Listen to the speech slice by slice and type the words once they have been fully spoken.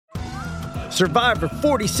Survivor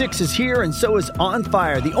 46 is here, and so is On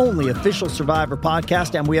Fire, the only official Survivor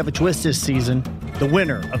podcast, and we have a twist this season. The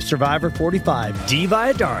winner of Survivor 45, Dee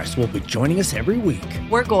Valladares, will be joining us every week.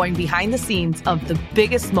 We're going behind the scenes of the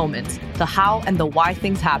biggest moments, the how and the why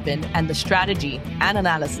things happen, and the strategy and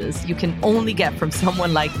analysis you can only get from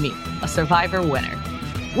someone like me, a Survivor winner.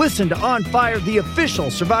 Listen to On Fire, the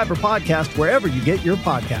official Survivor podcast, wherever you get your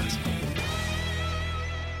podcast.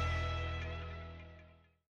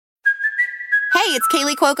 Hey, it's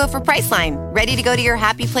Kaylee Cuoco for Priceline. Ready to go to your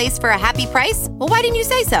happy place for a happy price? Well, why didn't you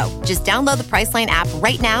say so? Just download the Priceline app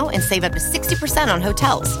right now and save up to 60% on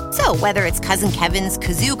hotels. So whether it's Cousin Kevin's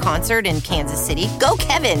Kazoo Concert in Kansas City, go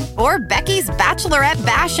Kevin, or Becky's Bachelorette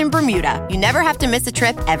Bash in Bermuda, you never have to miss a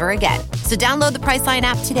trip ever again. So download the Priceline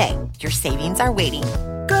app today. Your savings are waiting.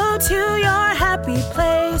 Go to your happy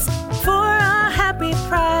place for a happy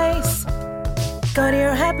price. Go to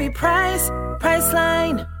your happy price,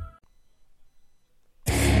 Priceline.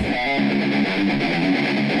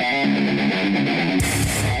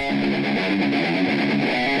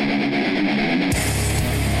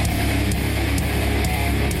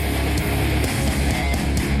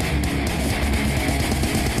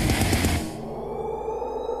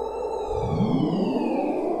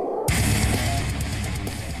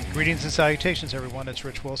 Greetings and salutations, everyone. It's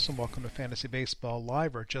Rich Wilson. Welcome to Fantasy Baseball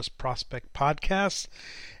Live, or Just Prospect Podcast.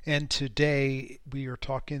 And today we are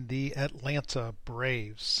talking the Atlanta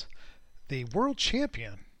Braves, the world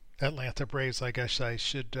champion Atlanta Braves, I guess I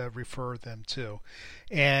should refer them to.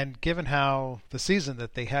 And given how the season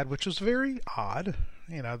that they had, which was very odd,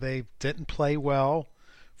 they didn't play well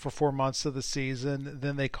for 4 months of the season.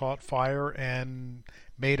 Then they caught fire and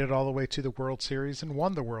made it all the way to the World Series and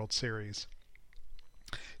won the World Series.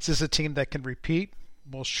 Is this a team that can repeat?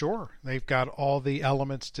 Well, sure. They've got all the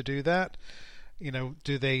elements to do that.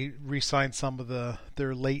 Do they re-sign some of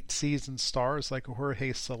their late season stars like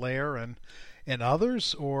Jorge Soler and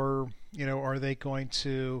others? Or, are they going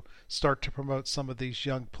to start to promote some of these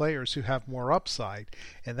young players who have more upside?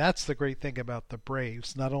 And that's the great thing about the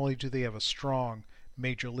Braves. Not only do they have a strong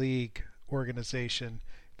major league organization,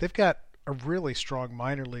 they've got a really strong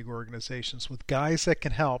minor league organizations with guys that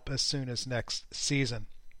can help as soon as next season.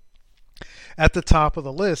 At the top of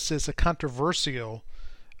the list is a controversial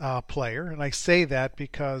player, and I say that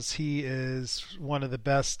because he is one of the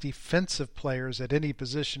best defensive players at any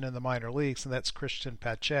position in the minor leagues, and that's Cristian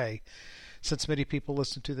Pache. Since many people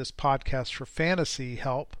listen to this podcast for fantasy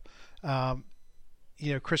help,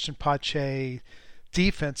 Cristian Pache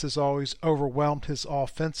defense has always overwhelmed his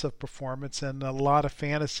offensive performance, and a lot of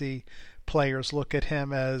fantasy players look at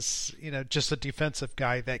him as just a defensive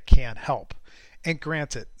guy that can't help. And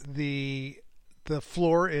granted, the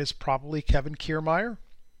floor is probably Kevin Kiermaier.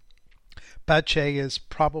 Pache is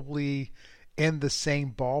probably in the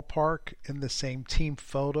same ballpark, in the same team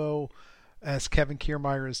photo as Kevin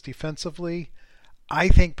Kiermaier is defensively. I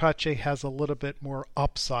think Pache has a little bit more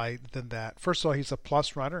upside than that. First of all, he's a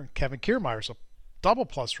plus runner, and Kevin Kiermaier's a double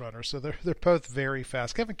plus runner, so they're both very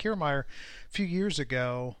fast. Kevin Kiermaier, a few years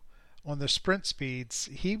ago, on the sprint speeds,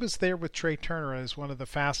 he was there with Trey Turner as one of the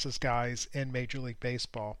fastest guys in Major League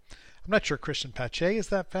Baseball. I'm not sure Cristian Pache is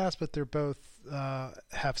that fast, but they're both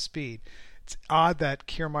have speed. It's odd that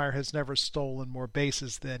Kiermaier has never stolen more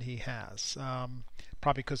bases than he has,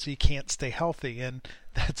 probably because he can't stay healthy, and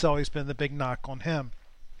that's always been the big knock on him.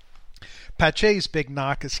 Pache's big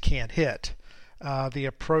knock is can't hit. The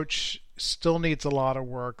approach still needs a lot of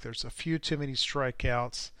work. There's a few too many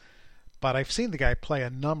strikeouts. But I've seen the guy play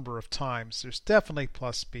a number of times. There's definitely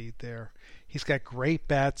plus speed there. He's got great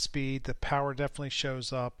bat speed. The power definitely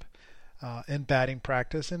shows up in batting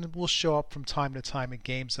practice, and it will show up from time to time in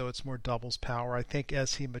games, though it's more doubles power. I think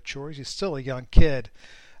as he matures, he's still a young kid.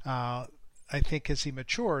 I think as he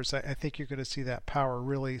matures, I think you're going to see that power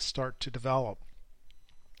really start to develop.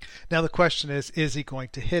 Now the question is he going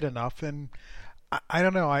to hit enough? And I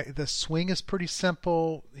don't know. The swing is pretty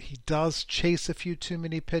simple. He does chase a few too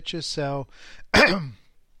many pitches, so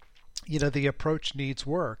the approach needs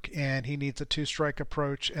work, and he needs a two-strike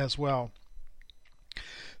approach as well.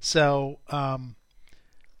 So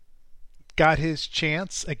got his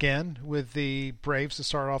chance again with the Braves to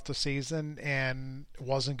start off the season, and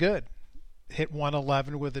wasn't good. Hit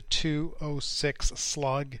 111 with a 206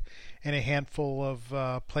 slug and a handful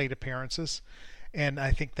of plate appearances. And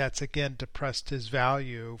I think that's again depressed his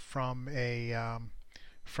value from a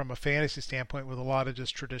fantasy standpoint with a lot of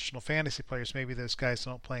just traditional fantasy players. Maybe those guys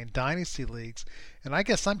don't play in dynasty leagues. And I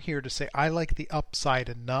guess I'm here to say I like the upside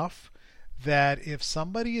enough that if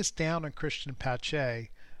somebody is down on Cristian Pache,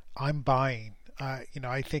 I'm buying.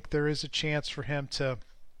 I think there is a chance for him to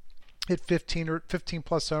hit 15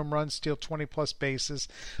 plus home runs, steal 20 plus bases.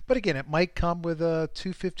 But again, it might come with a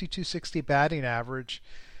 250, 260 batting average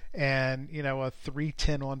and, a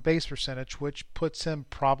 310 on base percentage, which puts him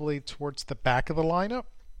probably towards the back of the lineup.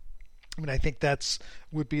 I think that's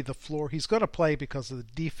would be the floor. He's going to play because of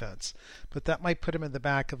the defense, but that might put him in the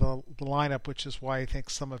back of the lineup, which is why I think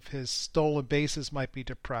some of his stolen bases might be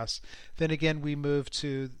depressed. Then again, we move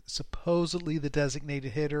to supposedly the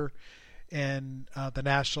designated hitter in the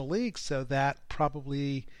National League, so that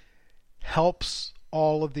probably helps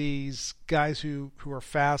all of these guys who are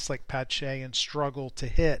fast like Pache and struggle to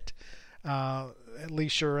hit. At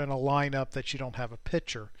least you're in a lineup that you don't have a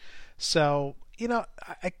pitcher. So,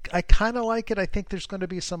 I kind of like it. I think there's going to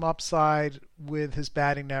be some upside with his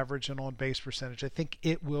batting average and on base percentage. I think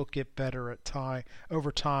it will get better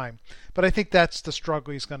over time. But I think that's the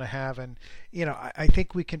struggle he's going to have. And, I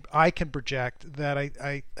think I can project that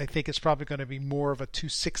I think it's probably going to be more of a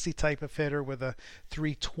 260 type of hitter with a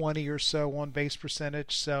 320 or so on base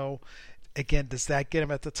percentage. So, again, does that get him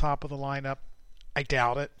at the top of the lineup? I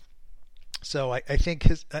doubt it. So I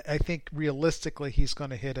think realistically he's going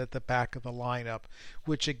to hit at the back of the lineup,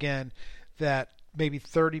 which again, that maybe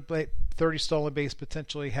 30 stolen base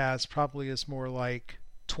potentially has probably is more like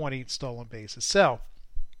 20 stolen bases. So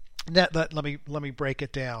let me break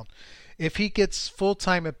it down. If he gets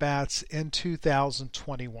full-time at bats in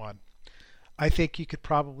 2021, I think you could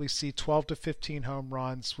probably see 12 to 15 home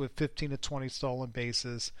runs with 15 to 20 stolen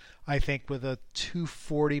bases. I think with a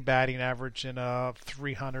 240 batting average and a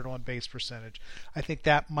 300 on base percentage. I think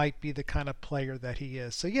that might be the kind of player that he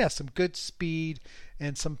is. So yeah, some good speed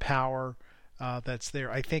and some power that's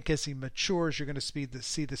there. I think as he matures, you're going to see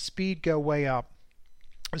the speed go way up.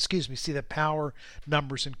 See the power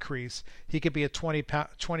numbers increase. He could be a 20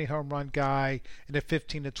 home run guy and a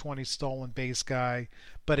 15 to 20 stolen base guy.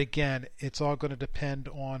 But again, it's all going to depend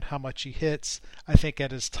on how much he hits. I think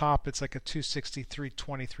at his top, it's like a 263,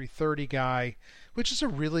 23, 30 guy, which is a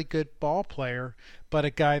really good ball player, but a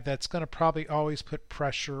guy that's going to probably always put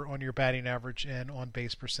pressure on your batting average and on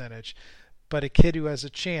base percentage. But a kid who has a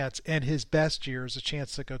chance, and his best year is a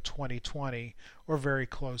chance to go 20-20 or very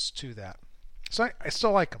close to that. So I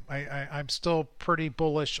still like him. I'm still pretty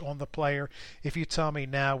bullish on the player. If you tell me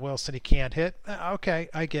now, Wilson, he can't hit, okay,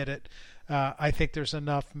 I get it. I think there's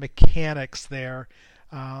enough mechanics there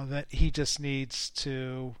that he just needs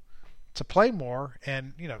to play more,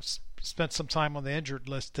 and spent some time on the injured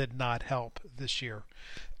list did not help this year.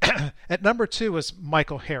 At number 2 is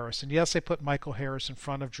Michael Harris, and yes, I put Michael Harris in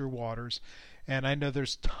front of Drew Waters. And I know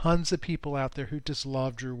there's tons of people out there who just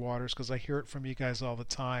love Drew Waters because I hear it from you guys all the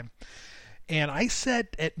time. And I said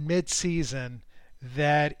at mid-season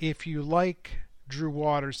that if you like Drew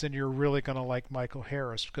Waters, then you're really going to like Michael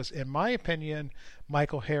Harris, because in my opinion,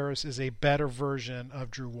 Michael Harris is a better version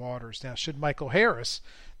of Drew Waters. Now, should Michael Harris,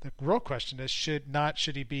 the real question is, should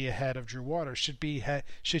he be ahead of Drew Waters? Should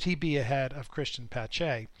he be ahead of Christian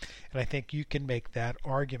Pache? And I think you can make that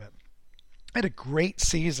argument. I had a great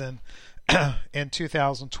season in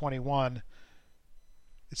 2021.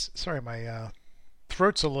 My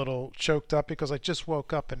throat's a little choked up because I just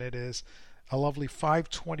woke up and it is a lovely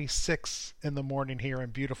 5:26 in the morning here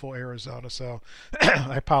in beautiful Arizona. So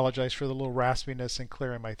I apologize for the little raspiness and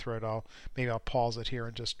clearing my throat. Maybe I'll pause it here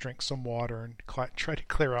and just drink some water and try to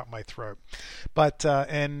clear out my throat. But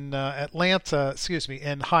in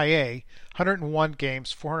in High A, 101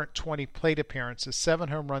 games, 420 plate appearances, 7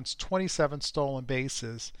 home runs, 27 stolen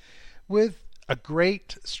bases, with a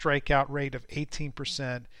great strikeout rate of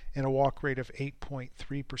 18% and a walk rate of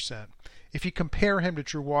 8.3%. If you compare him to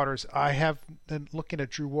Drew Waters, I have been looking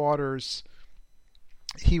at Drew Waters.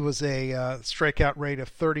 He was a strikeout rate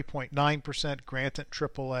of 30.9%, granted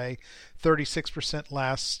AAA, 36%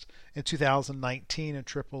 last in 2019 in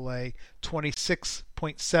AAA,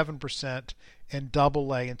 26.7% in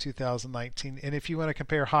AA in 2019. And if you want to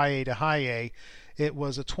compare High A to High A, it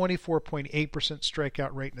was a 24.8%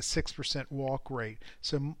 strikeout rate and a 6% walk rate.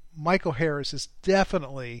 So Michael Harris is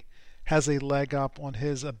definitely has a leg up on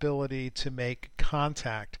his ability to make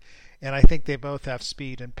contact. And I think they both have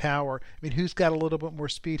speed and power. I mean, who's got a little bit more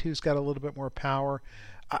speed? Who's got a little bit more power?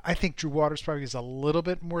 I think Drew Waters probably has a little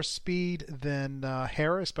bit more speed than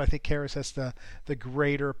Harris, but I think Harris has the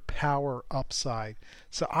greater power upside.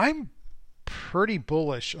 So I'm pretty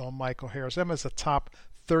bullish on Michael Harris. I'm as a top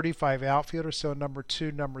 35 outfielder, so number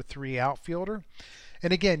 2, number 3 outfielder.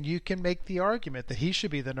 And again, you can make the argument that he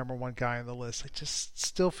should be the number 1 guy on the list. I just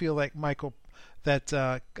still feel like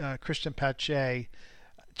Christian Pache,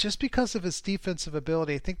 just because of his defensive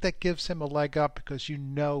ability, I think that gives him a leg up because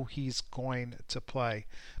he's going to play.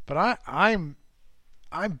 But I'm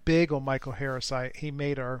big on Michael Harris. He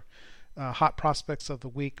made our hot prospects of the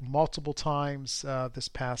week multiple times this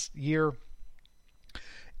past year.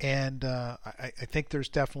 And I think there's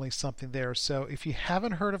definitely something there. So if you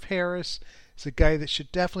haven't heard of Harris, it's a guy that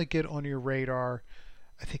should definitely get on your radar.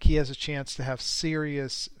 I think he has a chance to have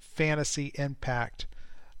serious fantasy impact.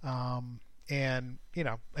 And,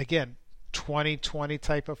 again, 20-20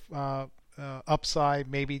 type of upside,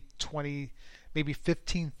 maybe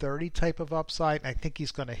 15-30 type of upside. I think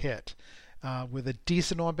he's going to hit with a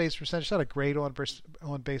decent on-base percentage. Not a great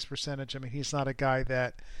on-base percentage. I mean, he's not a guy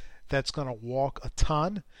that's going to walk a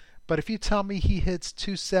ton. But if you tell me he hits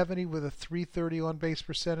 270 with a 330 on-base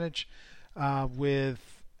percentage, with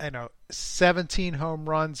 17 home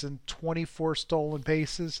runs and 24 stolen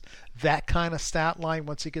bases, that kind of stat line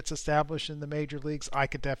once he gets established in the major leagues, I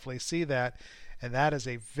could definitely see that. And that is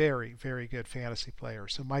a very, very good fantasy player.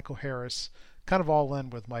 So Michael Harris, kind of all in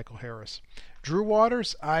with Michael Harris. Drew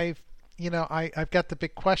Waters, I've got the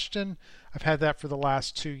big question. I've had that for the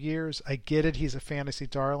last 2 years. I get it. He's a fantasy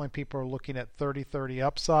darling. People are looking at 30-30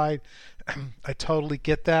 upside. I totally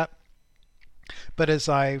get that. But as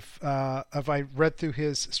I've read through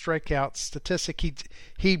his strikeout statistic,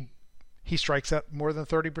 he strikes out more than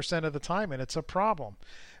 30% of the time, and it's a problem.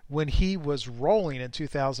 When he was rolling in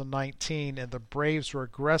 2019 and the Braves were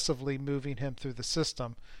aggressively moving him through the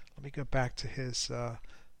system, let me go back to his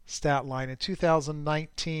stat line. In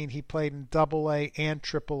 2019, he played in AA and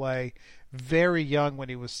AAA, very young when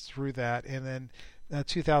he was through that. And then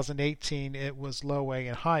 2018, it was low A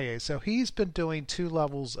and high A. So he's been doing 2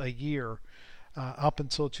 levels a year up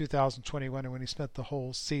until 2021, when he spent the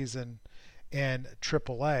whole season in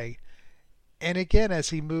AAA. And again,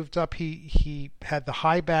 as he moved up, he had the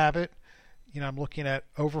high BABIP. I'm looking at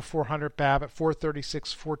over 400 BABIP,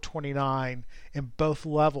 436, 429 in both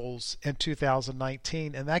levels in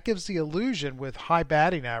 2019. And that gives the illusion with high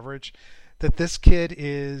batting average that this kid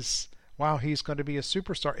is, wow, he's going to be a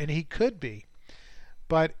superstar. And he could be.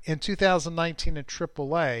 But in 2019 in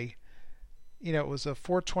AAA, it was a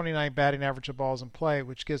 429 batting average of balls in play,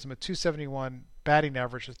 which gives him a 271 batting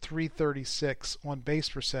average, a 336 on base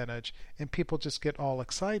percentage, and people just get all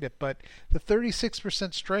excited. But the 36%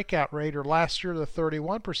 strikeout rate, or last year the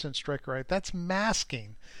 31% strikeout rate, that's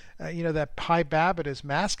masking. That high BABIP is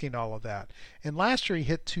masking all of that. And last year he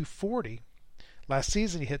hit 240. Last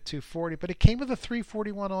season he hit 240, but it came with a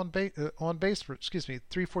 341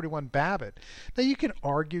 341 BABIP. Now you can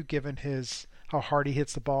argue, given how hard he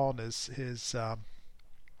hits the ball and his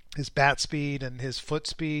bat speed and his foot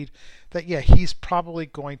speed, that he's probably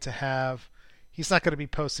going to have. He's not going to be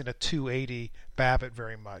posting a 280 BABIP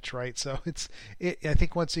very much, right? So I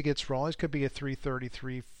think once he gets rolling, it could be a 330,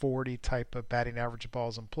 340 type of batting average of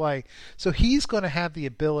balls in play. So he's going to have the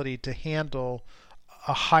ability to handle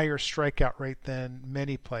a higher strikeout rate than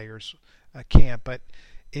many players can. But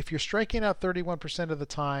if you're striking out 31% of the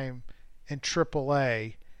time in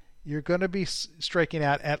AAA, you're going to be striking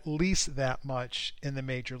out at least that much in the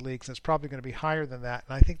major leagues. And it's probably going to be higher than that.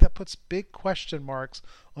 And I think that puts big question marks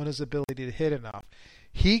on his ability to hit enough.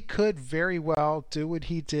 He could very well do what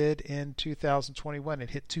he did in 2021 and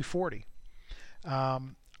hit 240.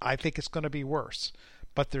 I think it's going to be worse.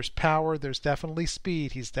 But there's power. There's definitely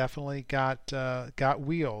speed. He's definitely got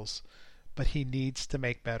wheels. But he needs to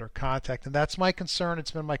make better contact. And that's my concern.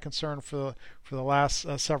 It's been my concern for the last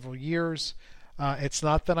several years. It's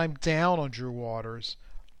not that I'm down on Drew Waters.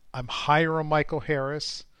 I'm higher on Michael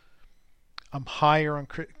Harris. I'm higher on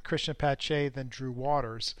Christian Pache than Drew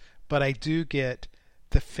Waters. But I do get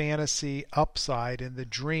the fantasy upside and the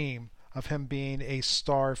dream of him being a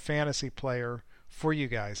star fantasy player for you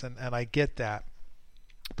guys. And I get that.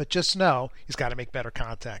 But just know he's got to make better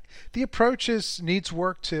contact. The approach needs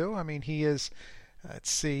work too. I mean, he is,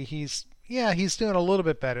 he's doing a little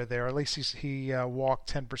bit better there. At least he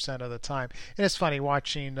walked 10% of the time. And it's funny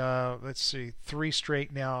watching, 3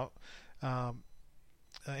 straight now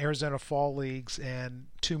Arizona Fall Leagues and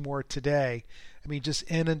 2 more today. I mean, just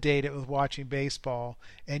inundated with watching baseball.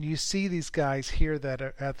 And you see these guys here that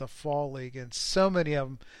are at the Fall League, and so many of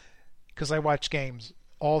them, because I watch games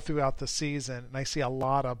all throughout the season, and I see a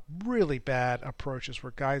lot of really bad approaches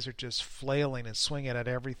where guys are just flailing and swinging at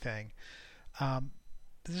everything.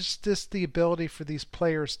 There's just the ability for these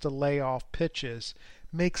players to lay off pitches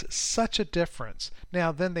makes such a difference.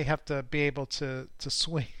 Now, then they have to be able to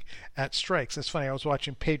swing at strikes. It's funny, I was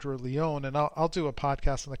watching Pedro Leon, and I'll do a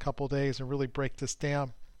podcast in a couple of days and really break this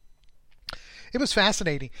down. It was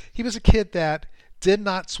fascinating. He was a kid that did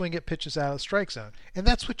not swing at pitches out of the strike zone. And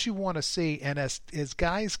that's what you want to see. And as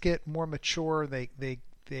guys get more mature, they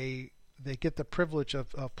get the privilege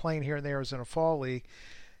of playing here in the Arizona Fall League,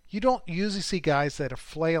 you don't usually see guys that are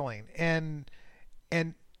flailing. And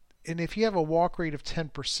if you have a walk rate of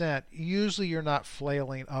 10%, usually you're not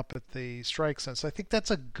flailing up at the strike zone. So I think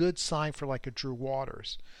that's a good sign for like a Drew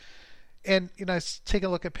Waters. And take a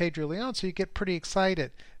look at Pedro Leon, so you get pretty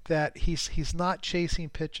excited that he's not chasing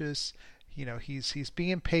pitches. He's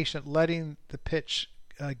being patient, letting the pitch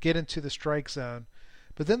get into the strike zone.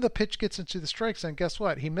 But then the pitch gets into the strike zone. Guess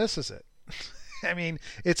what? He misses it. I mean,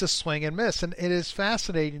 it's a swing and miss, and it is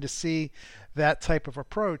fascinating to see that type of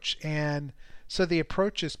approach. And so the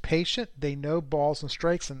approach is patient. They know balls and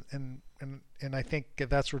strikes, and I think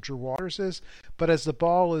that's where Drew Waters is. But as the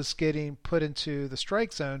ball is getting put into the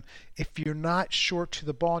strike zone, if you're not short to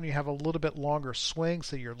the ball and you have a little bit longer swing,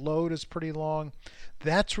 so your load is pretty long,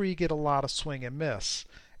 that's where you get a lot of swing and miss.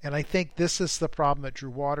 And I think this is the problem that Drew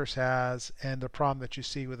Waters has, and the problem that you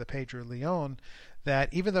see with the Pedro Leon, that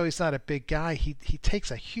even though he's not a big guy, he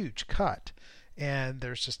takes a huge cut. And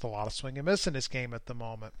there's just a lot of swing and miss in his game at the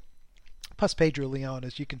moment. Plus Pedro Leon,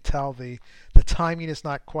 as you can tell, the timing is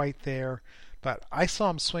not quite there. But I saw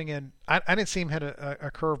him swinging. I didn't see him hit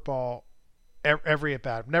a curveball every at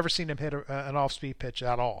bat. I've never seen him hit an off-speed pitch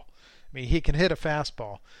at all. I mean, he can hit a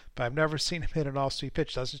fastball, but I've never seen him hit an off-speed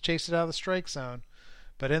pitch. Doesn't chase it out of the strike zone.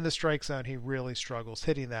 But in the strike zone, he really struggles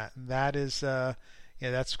hitting that. And that is,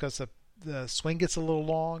 that's because the swing gets a little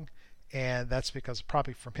long, and that's because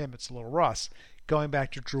probably from him it's a little rust. Going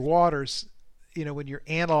back to Drew Waters, when you're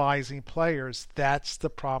analyzing players, that's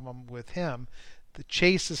the problem with him. The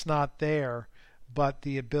chase is not there, but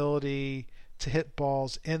the ability to hit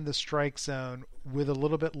balls in the strike zone with a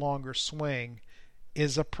little bit longer swing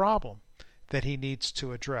is a problem that he needs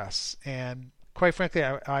to address. And quite frankly,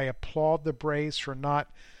 I applaud the Braves for not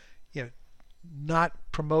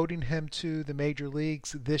promoting him to the major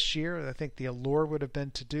leagues this year. I think the allure would have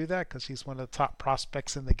been to do that because he's one of the top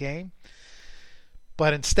prospects in the game.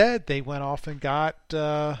 But instead, they went off and got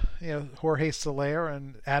Jorge Soler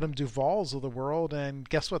and Adam Duvall's of the world, and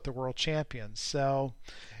guess what? They're world champions. So,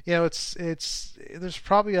 there's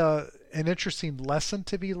probably an interesting lesson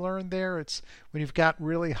to be learned there. It's when you've got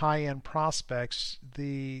really high-end prospects,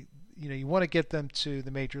 you want to get them to the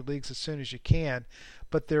major leagues as soon as you can,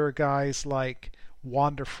 but there are guys like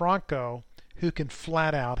Wander Franco who can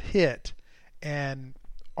flat out hit, and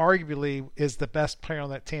arguably is the best player on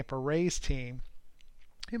that Tampa Rays team,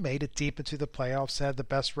 who made it deep into the playoffs, had the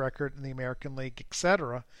best record in the American League,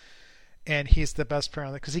 etc. And he's the best player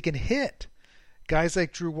on that because he can hit. Guys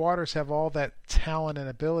like Drew Waters have all that talent and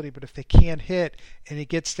ability, but if they can't hit and it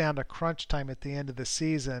gets down to crunch time at the end of the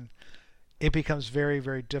season, it becomes very,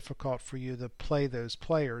 very difficult for you to play those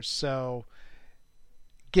players. So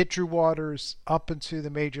get Drew Waters up into the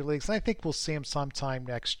major leagues. And I think we'll see him sometime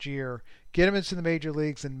next year. Get him into the major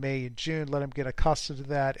leagues in May and June. Let him get accustomed to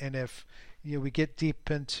that. And if we get deep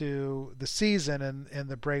into the season and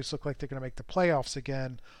the Braves look like they're going to make the playoffs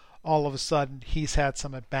again, all of a sudden he's had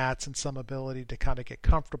some at-bats and some ability to kind of get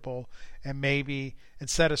comfortable, and maybe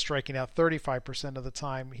instead of striking out 35% of the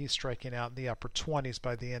time, he's striking out in the upper 20s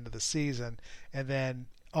by the end of the season, and then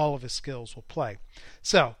all of his skills will play.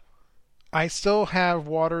 So I still have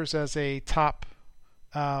Waters as a top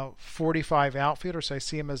 45 outfielder, so I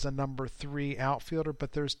see him as a number 3 outfielder,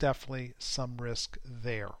 but there's definitely some risk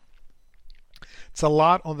there. It's a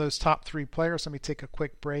lot on those top 3 players. Let me take a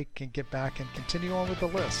quick break and get back and continue on with the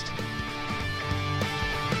list.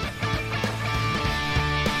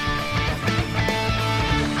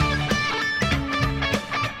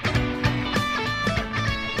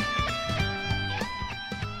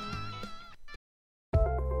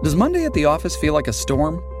 Does Monday at the office feel like a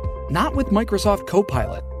storm? Not with Microsoft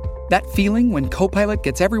Copilot. That feeling when Copilot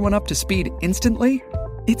gets everyone up to speed instantly?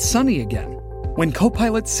 It's sunny again. When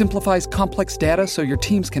Copilot simplifies complex data so your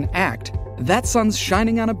teams can act, that sun's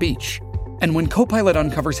shining on a beach. And when Copilot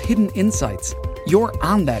uncovers hidden insights, you're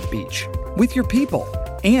on that beach with your people,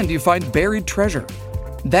 and you find buried treasure.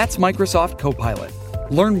 That's Microsoft Copilot.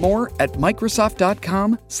 Learn more at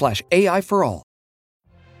Microsoft.com/AI for all.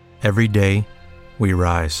 Every day, we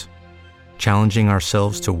rise, challenging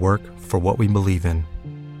ourselves to work for what we believe in.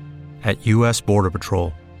 At U.S. Border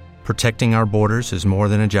Patrol, protecting our borders is more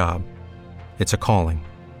than a job. It's a calling.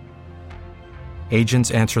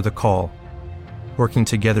 Agents answer the call, working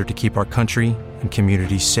together to keep our country and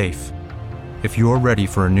communities safe. If you're ready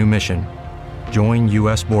for a new mission, join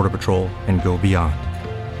U.S. Border Patrol and go beyond.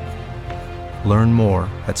 Learn more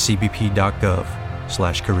at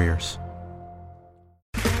cbp.gov/careers.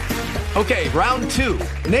 Okay, round 2.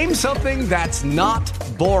 Name something that's not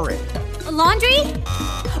boring. A laundry?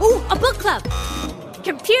 Ooh, a book club.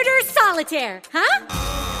 Computer solitaire, huh?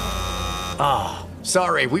 Ah,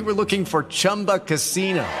 sorry, we were looking for Chumba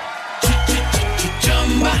Casino.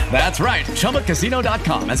 That's right.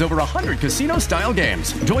 ChumbaCasino.com has over 100 casino-style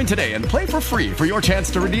games. Join today and play for free for your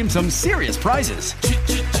chance to redeem some serious prizes.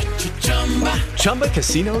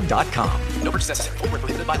 ChumbaCasino.com. No purchase necessary. Void where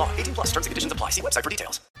prohibited by law. 18 plus. Terms and conditions apply. See website for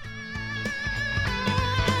details.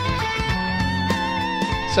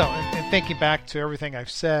 So, and thinking back to everything I've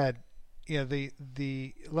said, let me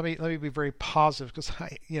be very positive, because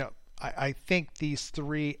I think these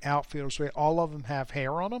three outfielders, all of them have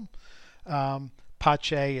hair on them.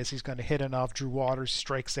 Pache, as he's going to hit enough. Drew Waters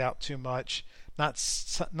strikes out too much. Not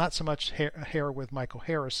so much hair with Michael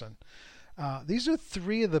Harrison. These are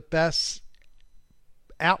three of the best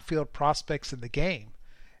outfield prospects in the game,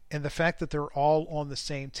 and the fact that they're all on the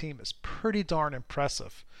same team is pretty darn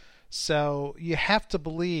impressive. So you have to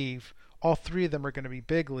believe all three of them are going to be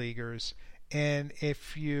big leaguers, and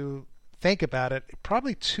if you think about it,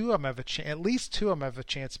 probably at least two of them have a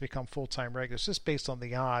chance to become full-time regulars, just based on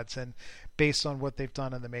the odds and based on what they've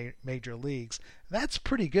done in the major leagues. That's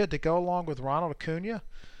pretty good to go along with Ronald Acuna.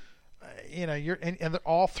 And they're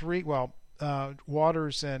all three. Well,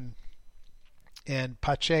 Waters and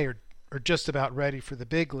Pache are just about ready for the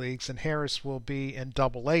big leagues, and Harris will be in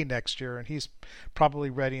Double-A next year, and he's probably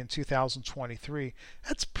ready in 2023.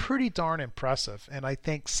 That's pretty darn impressive, and I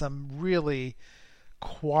think some really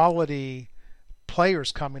quality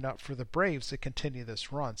players coming up for the Braves to continue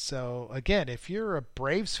this run. So again, if you're a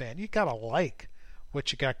Braves fan, you gotta like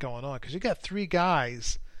what you got going on, because you got three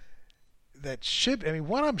guys that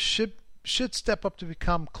one of them should step up to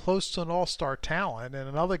become close to an all-star talent, and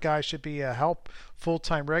another guy should be a help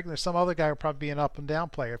full-time regular. Some other guy will probably be an up-and-down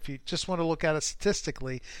player. If you just want to look at it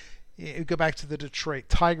statistically, you go back to the Detroit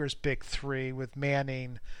Tigers' big three with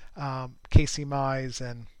Manning, Casey Mize,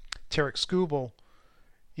 and Tarek Skubal.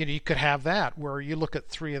 You could have that where you look at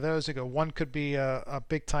three of those and go, one could be a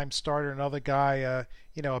big-time starter, another guy, a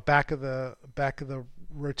back of the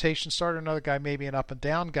rotation starter, another guy maybe an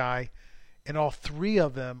up-and-down guy. And all three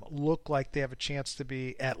of them look like they have a chance to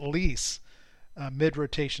be at least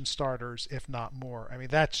mid-rotation starters, if not more. I mean,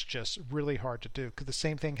 that's just really hard to do. Could the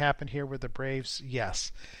same thing happen here with the Braves?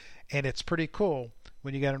 Yes. And it's pretty cool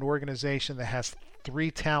when you got an organization that has three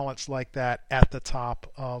talents like that at the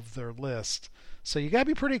top of their list. So you got to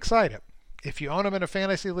be pretty excited. If you own them in a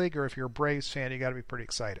fantasy league, or if you're a Braves fan, you got to be pretty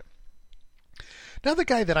excited. Another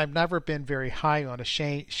guy that I've never been very high on is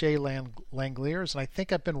Shea Langeliers, and I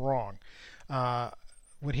think I've been wrong.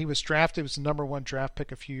 When he was drafted, he was the number one draft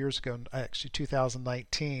pick a few years ago, actually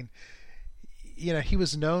 2019. He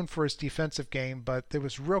was known for his defensive game, but there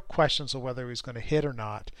was real questions of whether he was going to hit or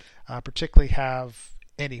not, particularly have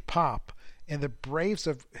any pop. And the Braves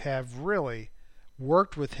have really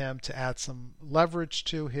worked with him to add some leverage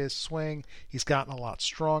to his swing. He's gotten a lot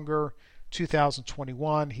stronger.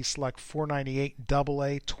 2021, he slugged .498 in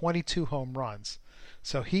Double-A, 22 home runs.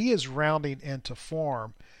 So he is rounding into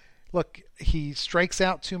form. Look, he strikes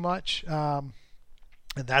out too much, and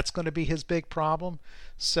that's going to be his big problem.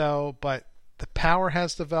 But the power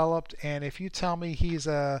has developed, and if you tell me he's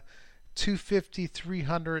a 250,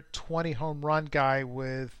 320 home run guy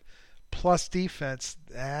with plus defense,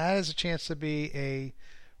 that has a chance to be a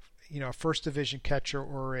first division catcher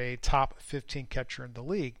or a top 15 catcher in the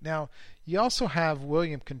league. Now, you also have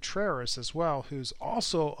William Contreras as well, who's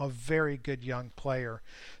also a very good young player.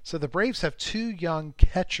 So the Braves have two young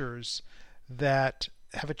catchers that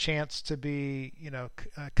have a chance to be,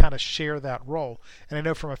 kind of share that role. And I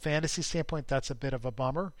know from a fantasy standpoint, that's a bit of a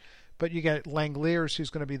bummer, but you got Langeliers, who's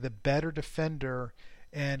going to be the better defender,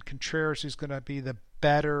 and Contreras, who's going to be the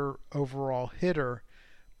better overall hitter.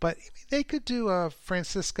 But they could do a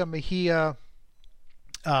Francisco Mejia,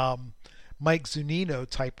 Mike Zunino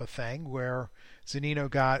type of thing, where Zunino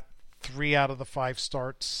got 3 out of the 5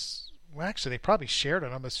 starts. Well, actually, they probably shared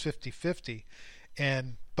it almost 50-50.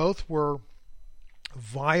 And both were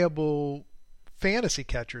viable fantasy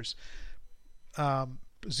catchers.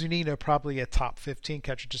 Zunino probably a top 15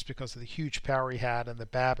 catcher just because of the huge power he had and the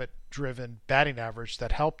BABIP-driven batting average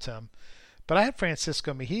that helped him. But I had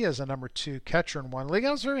Francisco Mejia as a number 2 catcher in one league.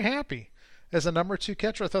 I was very happy. As a number 2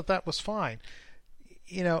 catcher, I thought that was fine.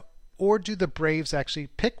 Or do the Braves actually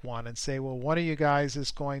pick one and say, well, one of you guys is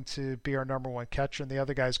going to be our number 1 catcher and the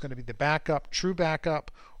other guy is going to be the backup, true backup,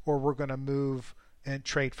 or we're going to move and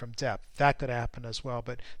trade from depth. That could happen as well.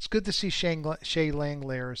 But it's good to see Shea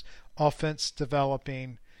Langeliers' offense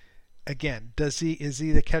developing. Again, is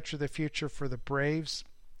he the catcher of the future for the Braves?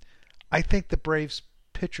 I think the Braves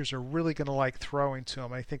pitchers are really going to like throwing to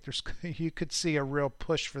him. I think you could see a real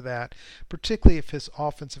push for that, particularly if his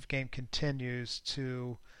offensive game continues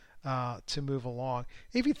to move along.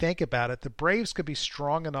 If you think about it, the Braves could be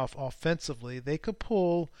strong enough offensively. They could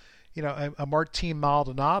pull, a Martin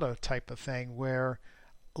Maldonado type of thing where,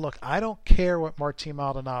 look, I don't care what Martin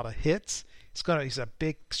Maldonado hits. He's a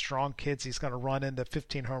big, strong kid. So he's going to run into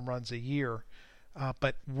 15 home runs a year.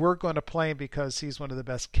 But we're going to play him because he's one of the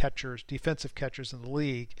best defensive catchers in the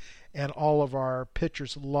league, and all of our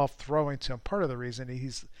pitchers love throwing to him. Part of the reason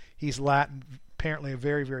he's Latin, apparently a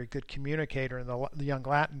very, very good communicator, and the young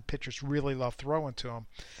Latin pitchers really love throwing to him.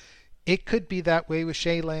 It could be that way with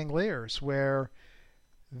Shea Langeliers, where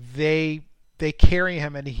they carry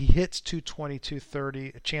him and he hits 220,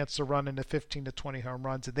 230, a chance to run into 15 to 20 home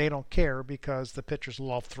runs, and they don't care because the pitchers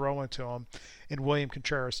love throwing to him, and William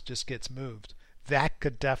Contreras just gets moved. That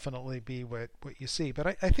could definitely be what you see.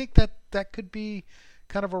 But I think that could be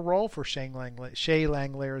kind of a role for Shea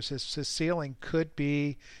Langeliers. His ceiling could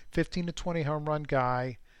be 15 to 20 home run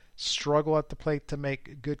guy, struggle at the plate to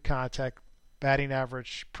make good contact, batting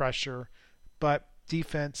average, pressure, but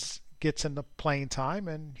defense gets into playing time,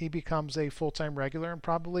 and he becomes a full-time regular and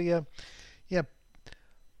probably a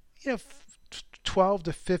 12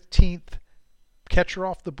 to 15th catcher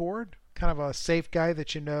off the board. Kind of a safe guy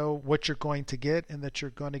that you know what you're going to get, and that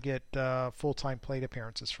you're going to get full-time plate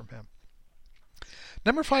appearances from him.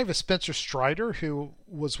 Number 5 is Spencer Strider, who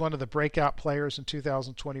was one of the breakout players in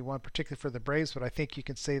 2021, particularly for the Braves, but I think you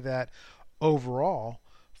can say that overall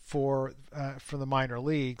for the minor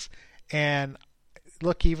leagues. And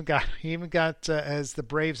look, he even got as the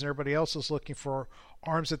Braves and everybody else was looking for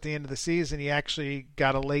arms at the end of the season, he actually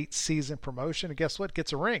got a late season promotion, and guess what?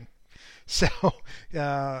 Gets a ring. So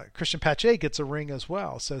Christian Pache gets a ring as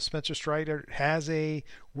well. So Spencer Strider has a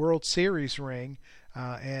World Series ring,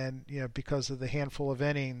 and because of the handful of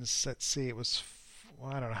innings. Let's see, it was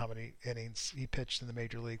I don't know how many innings he pitched in the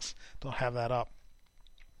major leagues. Don't have that up.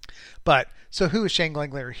 But so who is Shea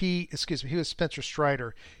Langeliers? Who is Spencer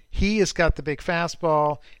Strider? He has got the big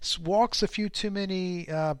fastball. Walks a few too many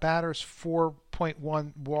batters.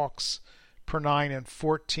 4.1 walks per 9 and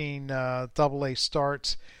 14 Double-A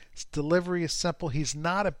starts. His delivery is simple. He's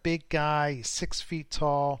not a big guy. He's 6 feet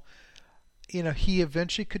tall. He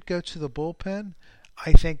eventually could go to the bullpen.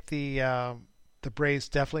 I think the Braves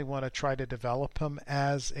definitely want to try to develop him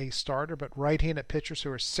as a starter, but right-handed pitchers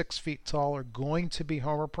who are 6 feet tall are going to be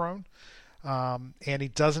homer prone. And he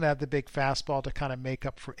doesn't have the big fastball to kind of make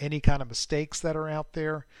up for any kind of mistakes that are out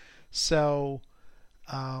there. So,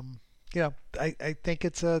 I think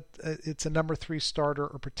it's a number 3 starter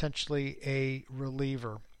or potentially a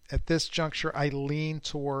reliever. At this juncture, I lean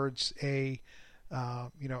towards a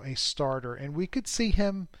starter, and we could see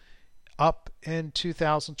him up in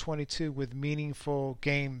 2022 with meaningful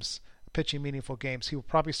games, pitching meaningful games. He will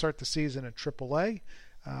probably start the season in AAA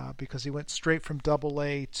because he went straight from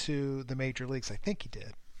AA to the major leagues. I think he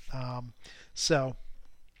did. So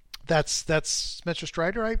that's Spencer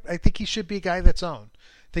Strider. I think he should be a guy that's owned.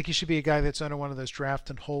 I think he should be a guy that's owned in one of those draft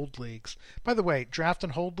and hold leagues. By the way, draft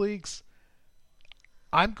and hold leagues,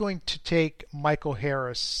 I'm going to take Michael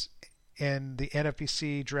Harris in the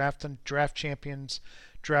NFBC Draft Champions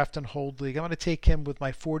Draft and Hold League. I'm going to take him with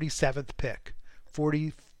my 47th pick,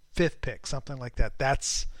 45th pick, something like that.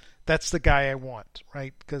 That's the guy I want,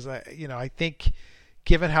 right? Because I think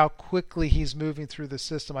given how quickly he's moving through the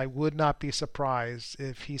system, I would not be surprised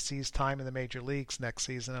if he sees time in the major leagues next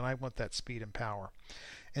season, and I want that speed and power.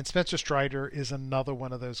 And Spencer Strider is another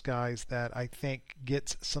one of those guys that I think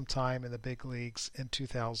gets some time in the big leagues in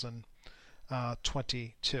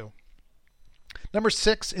 2022. Number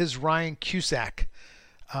 6 is Ryan Cusack.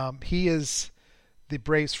 He is the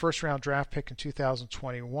Braves' first-round draft pick in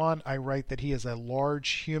 2021. I write that he is a large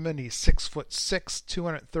human. He's 6'6",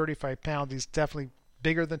 235 pounds. He's definitely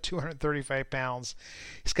bigger than 235 pounds.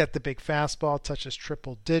 He's got the big fastball, touches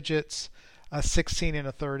triple digits. 16 and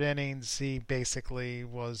a third innings, he basically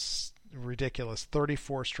was ridiculous.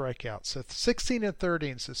 34 strikeouts. So 16 and a third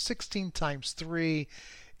innings. So 16 times 3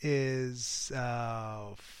 is,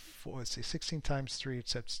 16 times 3,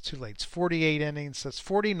 it's too late. It's 48 innings. That's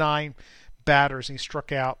 49 batters. He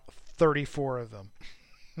struck out 34 of them.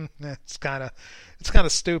 It's kind of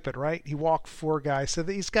stupid, right? He walked 4 guys. So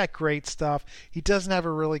he's got great stuff. He doesn't have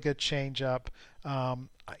a really good changeup.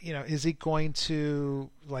 Is he going to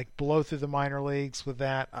blow through the minor leagues with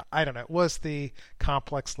that? I don't know. It was the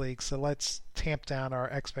complex league, so let's tamp down our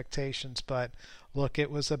expectations. But look, it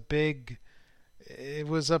was a pretty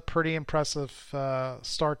impressive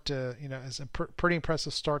start to pretty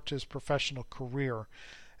impressive start to his professional career.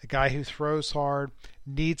 A guy who throws hard,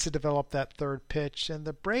 needs to develop that third pitch. And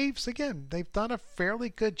the Braves, again, they've done a fairly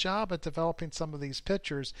good job at developing some of these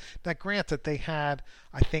pitchers. Now, granted, they had,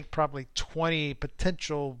 I think, probably 20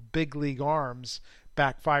 potential big league arms,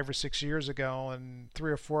 back 5 or 6 years ago, and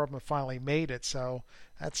 3 or 4 of them have finally made it. So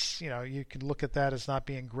that's, you can look at that as not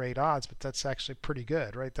being great odds, but that's actually pretty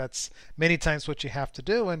good, right? That's many times what you have to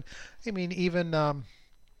do. And I mean, even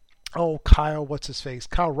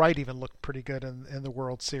Kyle Wright even looked pretty good in the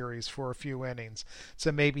World Series for a few innings.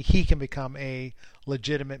 So maybe he can become a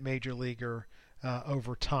legitimate major leaguer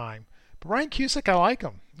over time. But Ryan Cusick, I like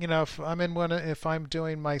him. If I'm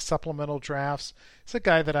doing my supplemental drafts, he's a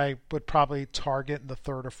guy that I would probably target in the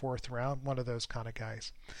 3rd or 4th round, one of those kind of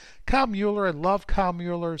guys. Kyle Mueller, I love Kyle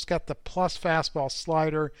Mueller. He's got the plus fastball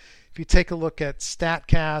slider. If you take a look at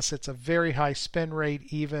StatCast, it's a very high spin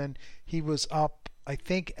rate even. He was up, I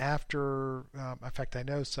think, after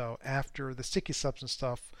the sticky substance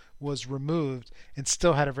stuff was removed, and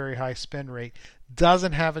still had a very high spin rate.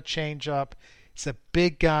 Doesn't have a changeup. He's a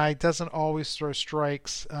big guy, doesn't always throw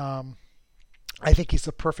strikes. I think he's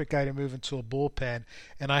the perfect guy to move into a bullpen,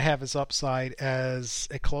 and I have his upside as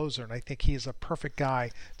a closer, and I think he's a perfect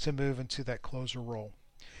guy to move into that closer role.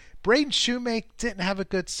 Braden Shoemake didn't have a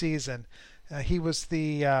good season. He was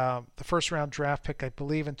the first-round draft pick, I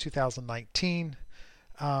believe, in 2019,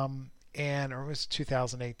 or it was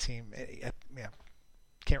 2018.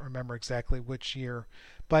 Can't remember exactly which year,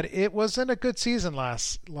 but it wasn't a good season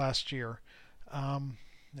last year.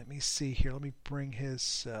 Let me see here. Let me bring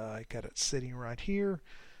his, I got it sitting right here.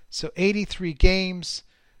 So 83 games.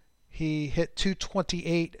 He hit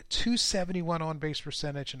 .228, .271 on-base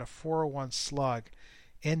percentage, and a .401 slug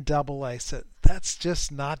in Double-A. So that's just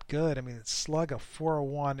not good. I mean, it's slug of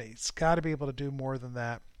 .401. He's got to be able to do more than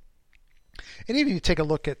that. And even if you take a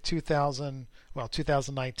look at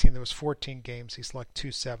 2019, there was 14 games. He slugged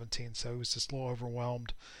 .217, so he was just a little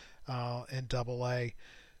overwhelmed in Double-A.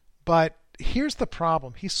 But here's the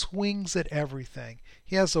problem. He swings at everything.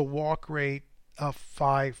 He has a walk rate of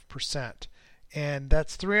 5%. And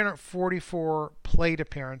that's 344 plate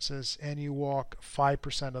appearances, and you walk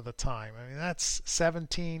 5% of the time. I mean, that's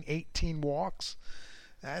 17, 18 walks.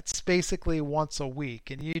 That's basically once a week.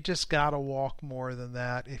 And you just got to walk more than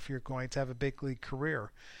that if you're going to have a big league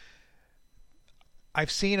career.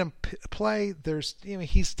 I've seen him play.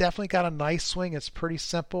 He's definitely got a nice swing. It's pretty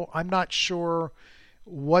simple. I'm not sure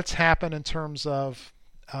what's happened in terms of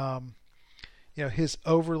his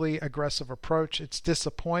overly aggressive approach. It's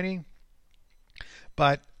disappointing,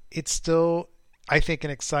 but it's still, I think, an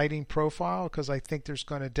exciting profile because I think there's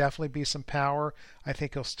going to definitely be some power. I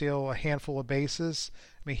think he'll steal a handful of bases.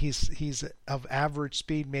 I mean, he's of average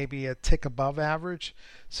speed, maybe a tick above average.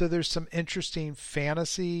 So there's some interesting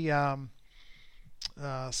fantasy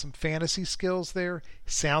skills there.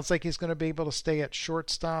 Sounds like he's going to be able to stay at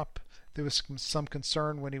shortstop. There was some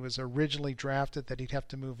concern when he was originally drafted that he'd have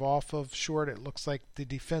to move off of short. It looks like the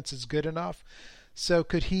defense is good enough. So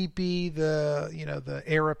could he be the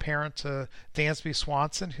heir apparent to Dansby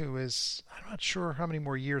Swanson, who is, I'm not sure how many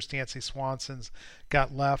more years Dansby Swanson's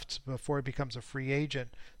got left before he becomes a free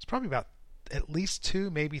agent. It's probably about at least 2,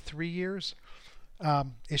 maybe 3 years.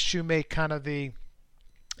 Is Shoemake kind of the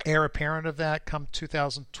heir apparent of that come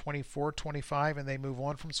 2024-25 and they move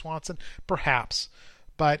on from Swanson? Perhaps.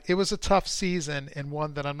 But it was a tough season and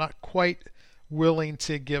one that I'm not quite willing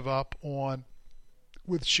to give up on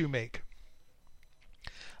with Shoemake.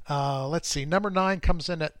 Let's see. Number 9 comes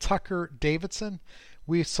in at Tucker Davidson.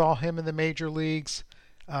 We saw him in the major leagues.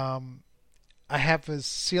 I have his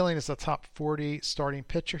ceiling as a top 40 starting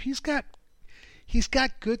pitcher. He's got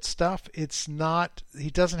good stuff. It's not,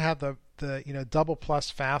 he doesn't have the double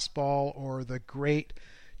plus fastball or the great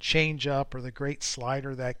changeup or the great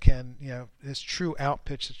slider that can, is true out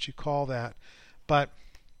pitch that you call that. But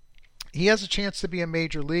he has a chance to be a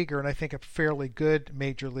major leaguer, and I think a fairly good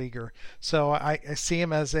major leaguer. So I see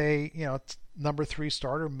him as a number 3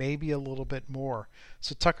 starter, maybe a little bit more.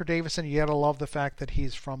 So Tucker Davidson, you got to love the fact that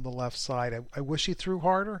he's from the left side. I wish he threw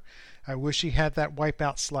harder. I wish he had that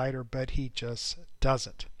wipeout slider, but he just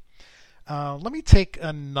doesn't. Let me take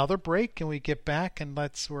another break, and we get back, and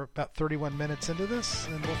we're about 31 minutes into this,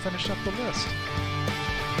 and we'll finish up the list.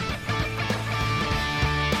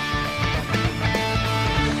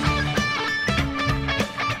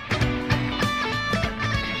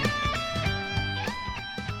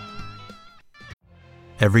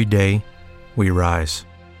 Every day, we rise,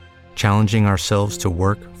 challenging ourselves to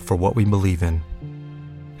work for what we believe in.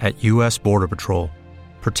 At U.S. Border Patrol,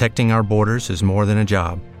 protecting our borders is more than a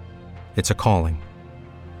job. It's a calling.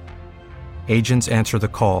 Agents answer the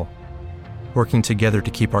call, working together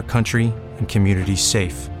to keep our country and communities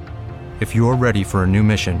safe. If you're ready for a new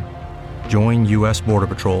mission, join U.S. Border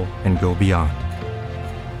Patrol and go beyond.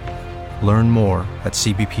 Learn more at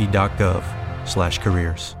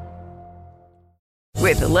cbp.gov/careers.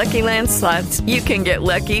 With the Lucky Land Slots, you can get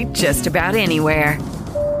lucky just about anywhere.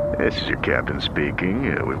 This is your captain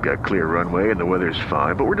speaking. We've got clear runway and the weather's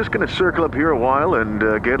fine, but we're just going to circle up here a while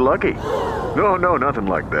and get lucky. No, nothing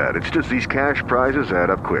like that. It's just these cash prizes add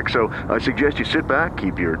up quick. So I suggest you sit back,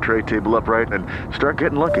 keep your tray table upright, and start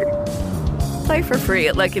getting lucky. Play for free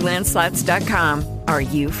at LuckyLandSlots.com. Are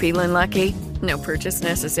you feeling lucky? No purchase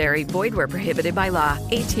necessary. Void where prohibited by law.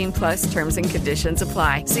 18+ terms and conditions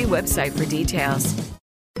apply. See website for details.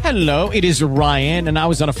 Hello, it is Ryan, and I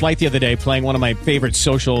was on a flight the other day playing one of my favorite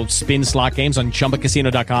social spin slot games on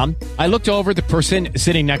ChumbaCasino.com. I looked over at the person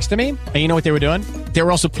sitting next to me, and you know what they were doing? They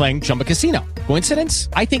were also playing Chumba Casino. Coincidence?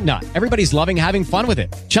 I think not. Everybody's loving having fun with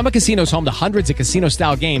it. Chumba Casino is home to hundreds of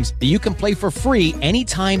casino-style games that you can play for free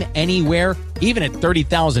anytime, anywhere, even at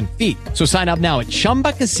 30,000 feet. So sign up now at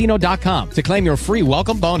ChumbaCasino.com to claim your free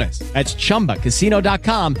welcome bonus. That's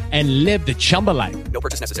ChumbaCasino.com and live the Chumba life. No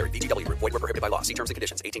purchase necessary. VGW. Void where prohibited by law. See terms and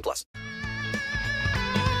conditions. 18+.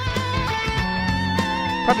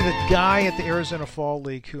 Probably the guy at the Arizona Fall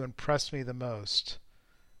League who impressed me the most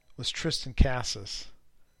was Triston Casas.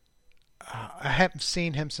 I haven't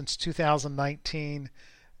seen him since 2019.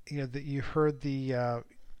 You heard the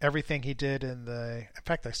everything he did in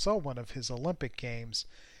fact, I saw one of his Olympic games,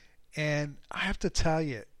 and I have to tell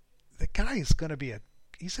you, the guy is going to be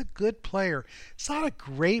he's a good player. It's not a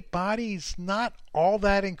great body. He's not all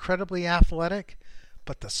that incredibly athletic,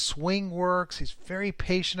 but the swing works. He's very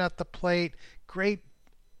patient at the plate. Great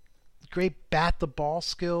bat the ball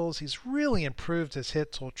skills. He's really improved his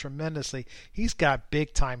hit tool tremendously. He's got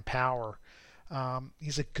big time power.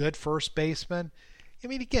 He's a good first baseman. I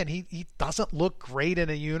mean, again, he doesn't look great in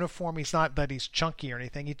a uniform. He's not that he's chunky or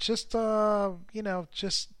anything. He's just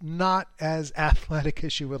just not as athletic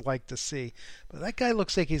as you would like to see. But that guy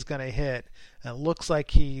looks like he's going to hit, and it looks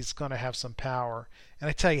like he's going to have some power. And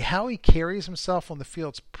I tell you, how he carries himself on the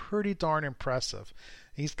field is pretty darn impressive.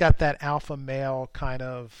 He's got that alpha male kind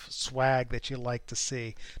of swag that you like to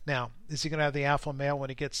see. Now, is he going to have the alpha male when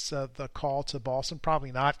he gets the call to Boston?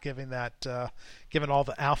 Probably not, given all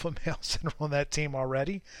the alpha males that are on that team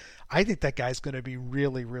already. I think that guy's going to be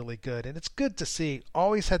really, really good. And it's good to see.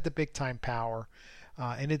 Always had the big-time power.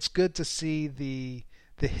 And it's good to see the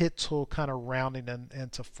hit tool kind of rounding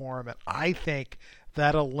into form. And I think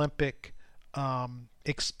that Olympic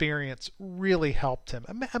experience really helped him.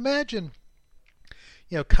 Imagine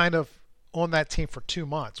kind of on that team for 2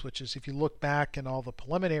 months, which is, if you look back in all the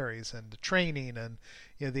preliminaries and the training and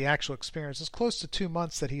the actual experience, it's close to 2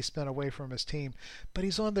 months that he spent away from his team. But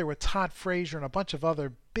he's on there with Todd Frazier and a bunch of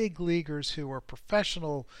other big leaguers who are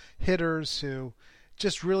professional hitters who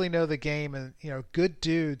just really know the game and good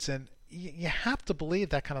dudes. And you have to believe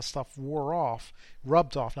that kind of stuff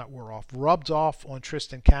rubbed off on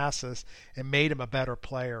Triston Casas and made him a better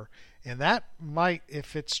player. And that might,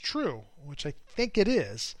 if it's true, which I think it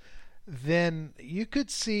is, then you could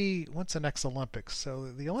see, when's the next Olympics?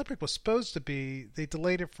 So the Olympic was supposed to be, they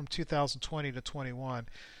delayed it from 2020 to 21.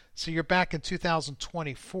 So you're back in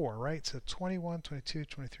 2024, right? So 21, 22,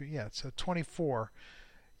 23, yeah, so 24.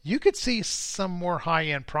 You could see some more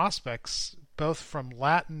high-end prospects, both from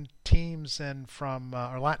Latin teams and from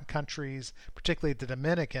or Latin countries, particularly the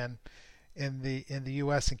Dominican, in the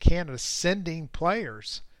U.S. and Canada, sending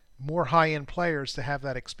players, more high-end players, to have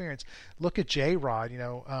that experience. Look at J-Rod,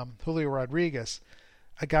 Julio Rodriguez,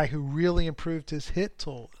 a guy who really improved his hit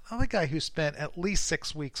tool. Another guy who spent at least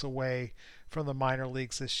 6 weeks away from the minor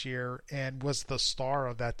leagues this year and was the star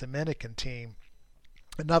of that Dominican team.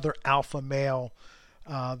 Another alpha male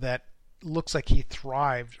that looks like he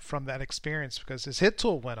thrived from that experience because his hit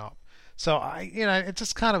tool went up. So it's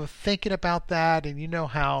just kind of thinking about that, and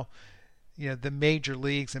how the major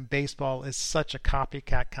leagues and baseball is such a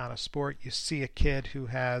copycat kind of sport. You see a kid who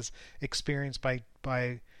has experience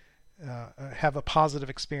have a positive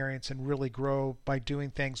experience and really grow by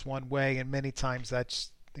doing things one way, and many times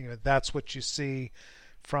that's what you see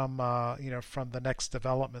from the next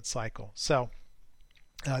development cycle. So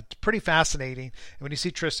it's pretty fascinating. And when you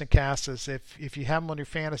see Triston Casas, if you have him on your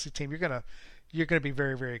fantasy team, you're gonna be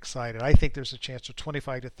very, very excited. I think there's a chance for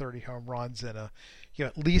 25 to 30 home runs and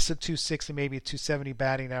at least a 260, maybe a 270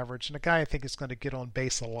 batting average, and a guy I think is going to get on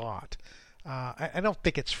base a lot. I don't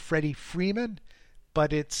think it's Freddie Freeman,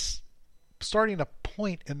 but it's starting to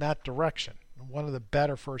point in that direction. One of the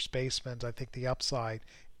better first basemen, I think, the upside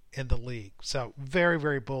in the league. So very,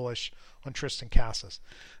 very bullish on Triston Casas.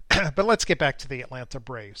 But let's get back to the Atlanta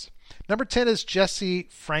Braves. Number 10 is Jesse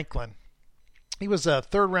Franklin. He was a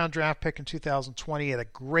third-round draft pick in 2020. He had a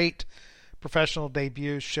great professional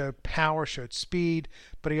debut, showed power, showed speed,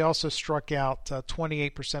 but he also struck out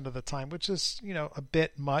 28% of the time, which is, a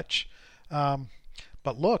bit much.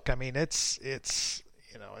 But look, I mean, it's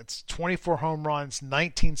 24 home runs,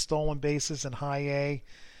 19 stolen bases in high A.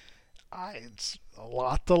 It's a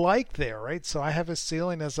lot to like there, right? So I have his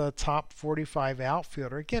ceiling as a top 45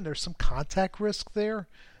 outfielder. Again, there's some contact risk there,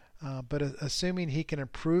 but assuming he can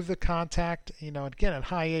improve the contact, again, at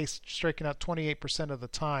high A, striking out 28% of the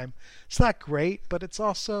time. It's not great, but it's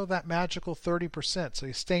also that magical 30%. So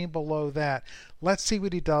he's staying below that. Let's see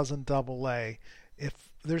what he does in Double A. If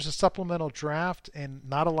there's a supplemental draft and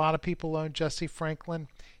not a lot of people own Jesse Franklin,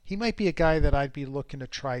 he might be a guy that I'd be looking to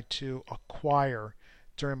try to acquire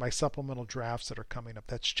during my supplemental drafts that are coming up.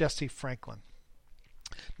 That's Jesse Franklin.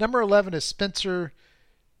 Number 11 is Spencer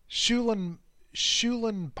Schulenbach,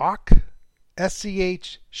 Schwellenbach.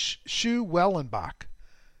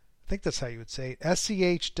 I think that's how you would say it.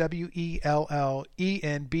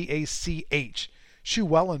 Schwellenbach.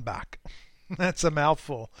 Schwellenbach. That's a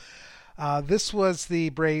mouthful. This was the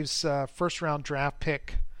Braves' first-round draft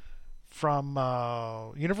pick from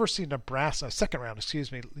University of Nebraska,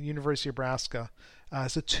 University of Nebraska.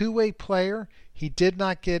 As a two-way player, he did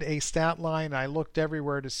not get a stat line. I looked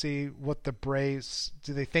everywhere to see what the Braves,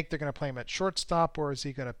 do they think they're going to play him at shortstop or is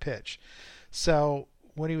he going to pitch? So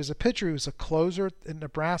when he was a pitcher, he was a closer in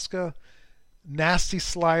Nebraska. Nasty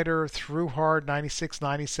slider, threw hard, 96,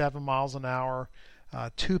 97 miles an hour,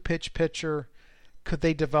 two-pitch pitcher. Could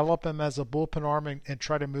they develop him as a bullpen arm and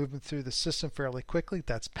try to move him through the system fairly quickly?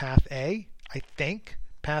 That's path A, I think.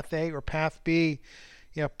 Path A or path B,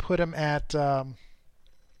 put him at,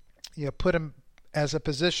 put him as a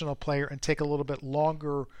positional player and take a little bit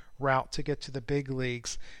longer route to get to the big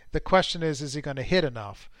leagues. The question is he going to hit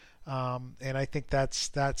enough? And I think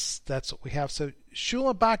that's what we have. So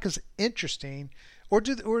Schulenbach is interesting. Or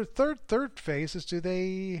third phase is, do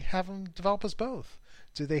they have him develop as both?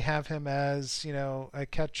 Do they have him as, a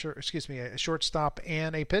shortstop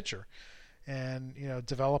and a pitcher, and,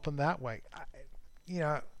 develop him that way?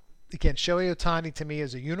 Again, Shohei Ohtani to me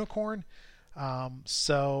is a unicorn.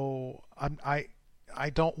 So I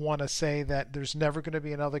don't want to say that there's never going to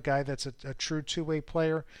be another guy that's a true two-way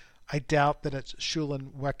player. I doubt that it's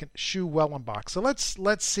Schwellenbach. So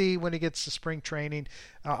let's see when he gets to spring training.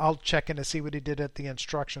 I'll check in to see what he did at the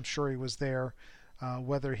instruction. I'm sure he was there.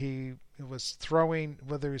 Whether he was throwing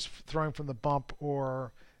from the bump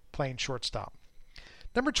or playing shortstop.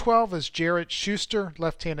 Number 12 is Jarrett Schuster,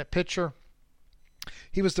 left-handed pitcher.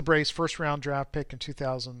 He was the Braves' first-round draft pick in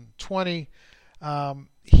 2020.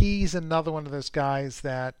 He's another one of those guys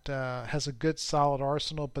that has a good, solid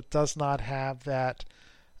arsenal, but does not have that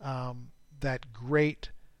great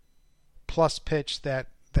plus pitch that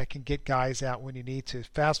can get guys out when you need to.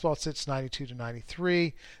 Fastball sits 92 to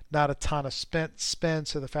 93. Not a ton of spin,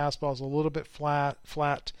 so the fastball is a little bit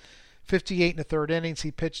flat. 58 in the third innings.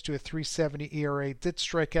 He pitched to a 3.70 ERA. Did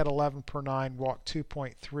strike out 11 per 9. Walked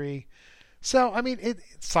 2.3. So, I mean,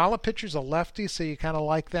 solid pitcher's a lefty, so you kind of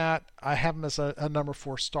like that. I have him as a number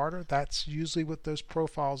 4 starter. That's usually what those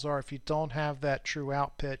profiles are. If you don't have that true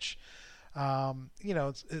out pitch,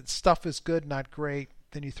 stuff is good, not great.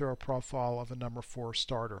 Then you throw a profile of a number 4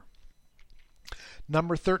 starter.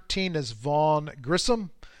 Number 13 is Vaughn Grissom.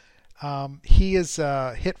 He is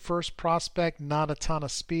a hit-first prospect, not a ton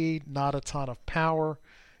of speed, not a ton of power.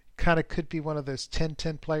 Kind of could be one of those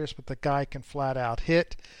 10-10 players, but the guy can flat-out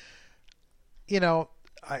hit. I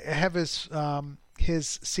have his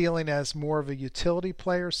ceiling as more of a utility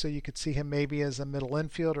player, so you could see him maybe as a middle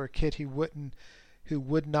infielder, a kid who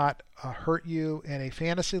would not hurt you in a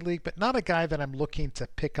fantasy league, but not a guy that I'm looking to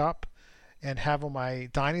pick up and have in my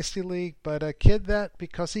dynasty league, but a kid that,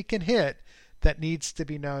 because he can hit, that needs to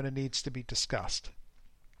be known and needs to be discussed.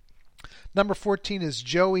 Number 14 is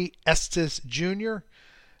Joey Estes Jr.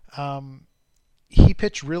 He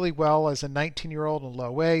pitched really well as a 19-year-old in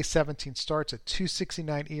low A, 17 starts at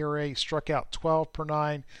 2.69 ERA. He struck out 12 per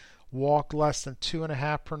 9, walked less than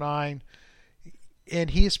 2.5 per 9. And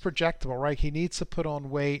he's projectable, right? He needs to put on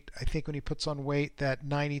weight. I think when he puts on weight, that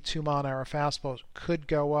 92-mile-an-hour fastball could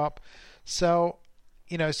go up. So,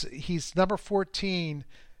 he's number 14,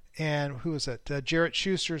 and who is it? Jarrett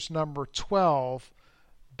Schuster's number 12.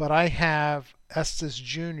 But I have Estes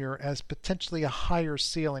Jr. as potentially a higher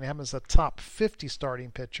ceiling. I have him as a top 50 starting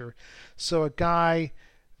pitcher. So a guy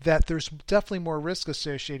that there's definitely more risk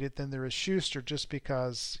associated than there is Schuster, just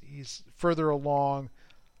because he's further along,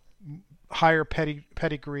 higher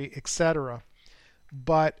pedigree, etc.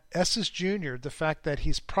 But Estes Jr., the fact that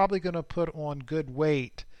he's probably going to put on good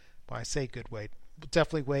weight, well, I say good weight,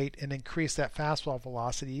 definitely weight, and increase that fastball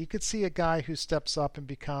velocity, you could see a guy who steps up and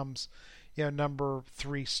becomes, number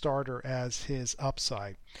 3 starter as his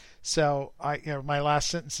upside. So my last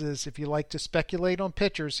sentence is, if you like to speculate on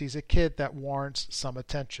pitchers, he's a kid that warrants some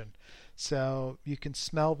attention. So you can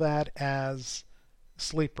smell that as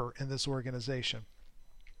sleeper in this organization.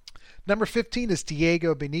 Number 15 is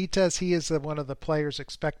Diego Benitez. He is one of the players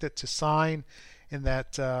expected to sign in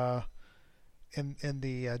that in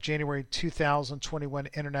the January 2021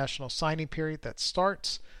 international signing period that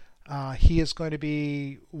starts. He is going to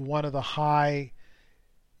be one of the high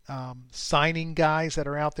signing guys that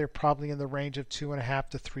are out there, probably in the range of $2.5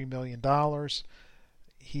 to $3 million.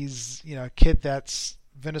 He's a kid that's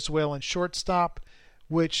Venezuelan shortstop,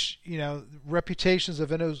 which reputations of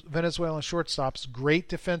Venezuelan shortstops, great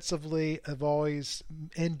defensively, have always,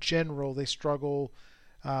 in general, they struggle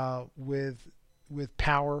with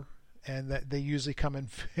power, and that they usually come in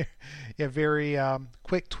very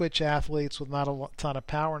quick twitch athletes with not a ton of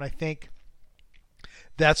power. And I think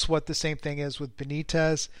that's what the same thing is with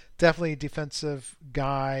Benitez. Definitely a defensive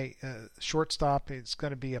guy. Shortstop is going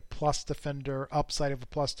to be a plus defender, upside of a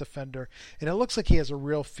plus defender. And it looks like he has a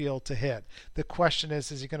real feel to hit. The question is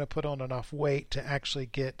he going to put on enough weight to actually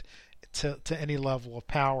get to any level of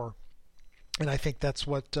power? And I think that's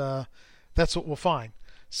what we'll find.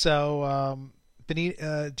 So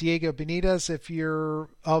Diego Benitez, if you're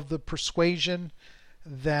of the persuasion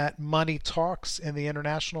that money talks in the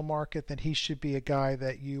international market, then he should be a guy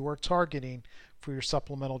that you are targeting for your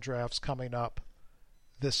supplemental drafts coming up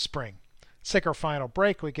this spring. Let's take our final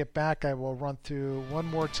break. When we get back, I will run through one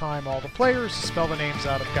more time all the players, spell the names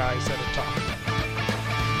out of guys that are talking.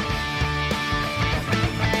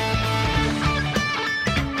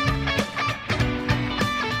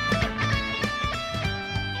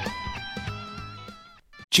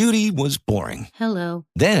 Judy was boring. Hello.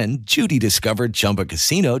 Then Judy discovered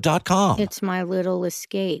ChumbaCasino.com. It's my little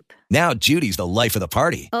escape. Now Judy's the life of the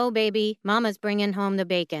party. Oh, baby, mama's bringing home the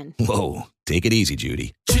bacon. Whoa, take it easy,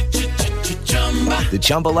 Judy. The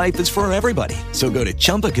Chumba life is for everybody. So go to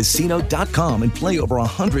ChumbaCasino.com and play over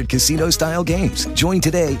 100 casino-style games. Join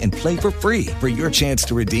today and play for free for your chance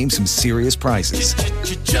to redeem some serious prizes.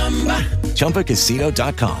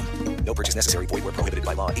 ChumbaCasino.com. No purchase necessary. Void where prohibited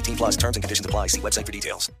by law. 18 plus terms and conditions apply. See website for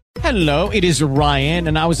details. Hello, it is Ryan,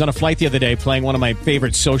 and I was on a flight the other day playing one of my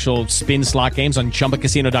favorite social spin slot games on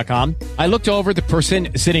ChumbaCasino.com. I looked over at the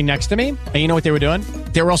person sitting next to me, and you know what they were doing?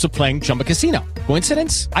 They were also playing Chumba Casino.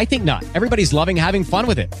 Coincidence? I think not. Everybody's loving having fun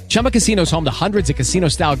with it. Chumba Casino is home to hundreds of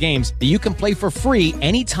casino-style games that you can play for free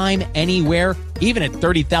anytime, anywhere, even at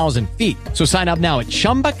 30,000 feet. So sign up now at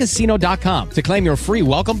ChumbaCasino.com to claim your free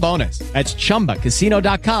welcome bonus. That's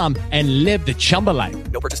ChumbaCasino.com and live the Chumba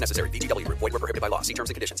life. No purchase necessary. VGW. Void where prohibited by law. See terms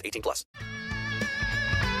and conditions. 18 plus.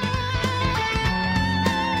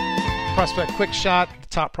 Prospect quick shot. The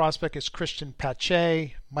top prospect is Christian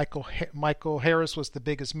Pache. Michael Harris was the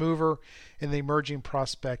biggest mover, and the emerging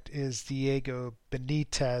prospect is Diego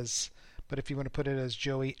Benitez. But if you want to put it as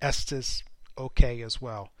Joey Estes, okay as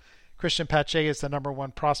well. Christian Pache is the number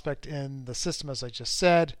 1 prospect in the system, as I just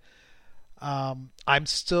said. I'm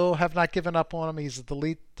still have not given up on him. He's a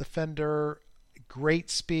elite defender, great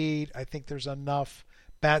speed. I think there's enough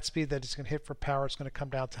bat speed that he's going to hit for power. It's going to come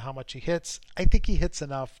down to how much he hits. I think he hits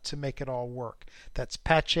enough to make it all work. That's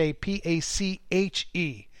Pache,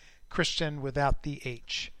 P-A-C-H-E, Christian without the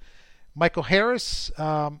H. Michael Harris,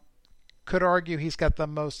 could argue he's got the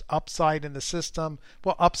most upside in the system.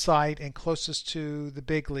 Well, upside and closest to the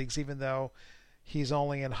big leagues, even though he's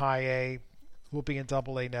only in high A, will be in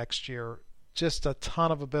double A next year. Just a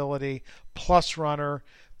ton of ability, plus runner,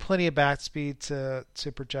 plenty of bat speed to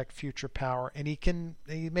project future power, and he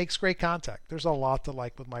makes great contact. There's a lot to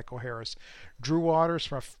like with Michael Harris. Drew Waters,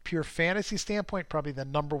 from a pure fantasy standpoint, probably the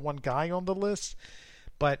number 1 guy on the list,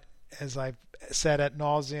 but as I've said ad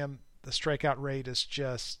nauseum, the strikeout rate is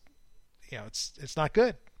just, it's not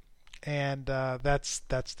good, and that's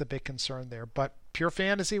the big concern there. But pure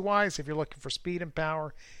fantasy wise, if you're looking for speed and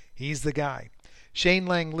power, he's the guy. Shane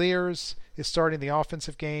Langeliers is starting the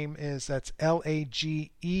offensive game. That's L-A-G-E-L-I-E-R-S.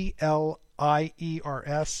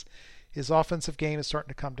 His offensive game is starting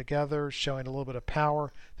to come together, showing a little bit of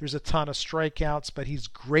power. There's a ton of strikeouts, but he's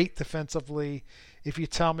great defensively. If you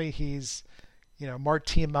tell me he's,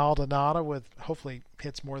 Martin Maldonado with hopefully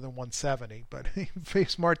hits more than 170, but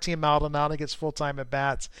if Martin Maldonado gets full-time at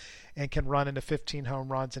bats and can run into 15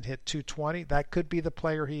 home runs and hit 220, that could be the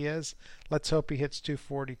player he is. Let's hope he hits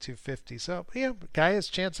 240, 250. So, guy has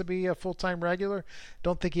a chance to be a full-time regular.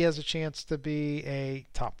 Don't think he has a chance to be a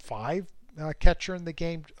top 5 catcher in the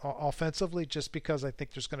game offensively, just because I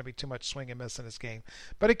think there's going to be too much swing and miss in his game.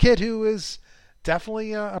 But a kid who is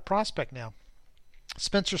definitely a prospect now.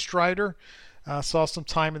 Spencer Strider, Saw some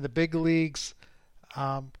time in the big leagues.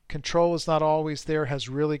 Control is not always there, has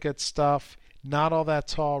really good stuff. Not all that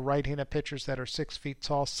tall. Right-handed pitchers that are 6 feet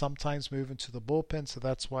tall sometimes move into the bullpen, so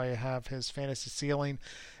that's why I have his fantasy ceiling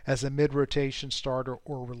as a mid-rotation starter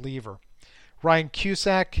or reliever. Ryan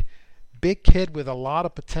Cusack, big kid with a lot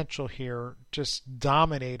of potential here, just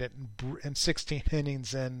dominated in 16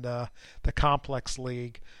 innings in the complex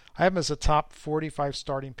league. I have him as a top 45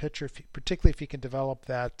 starting pitcher, particularly if he can develop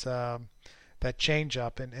that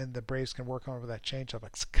changeup, and the Braves can work on that changeup.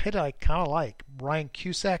 It's a kid I kind of like. Ryan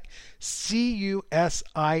Cusack, Cusiak,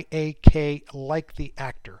 like the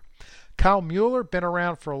actor. Kyle Mueller, been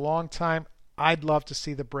around for a long time. I'd love to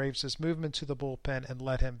see the Braves just move him into the bullpen and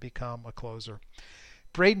let him become a closer.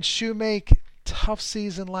 Braden Shoemake, tough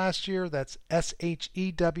season last year. That's Shewmake,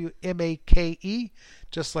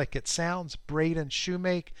 just like it sounds. Braden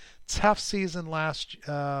Shoemake, tough season last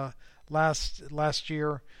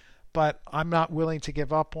year. But I'm not willing to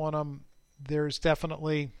give up on him. There's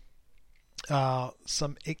definitely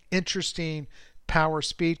some interesting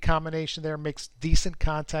power-speed combination there. Makes decent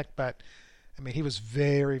contact, but I mean, he was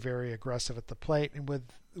very, very aggressive at the plate, and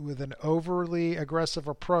with an overly aggressive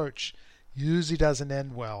approach, usually doesn't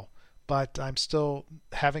end well. But I'm still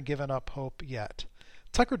haven't given up hope yet.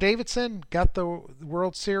 Tucker Davidson got the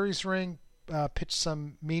World Series ring, pitched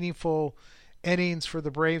some meaningful innings for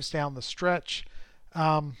the Braves down the stretch.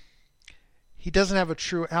 He doesn't have a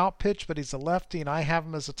true out pitch, but he's a lefty, and I have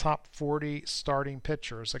him as a top 40 starting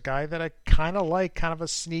pitcher. He's a guy that I kind of like, kind of a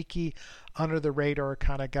sneaky, under-the-radar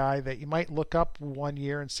kind of guy that you might look up one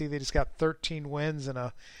year and see that he's got 13 wins and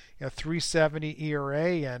a 3.70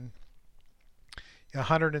 ERA and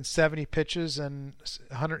 170 pitches and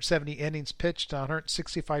 170 innings pitched,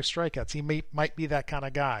 165 strikeouts. He might be that kind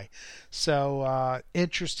of guy. So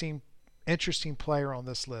interesting player on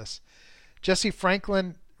this list. Jesse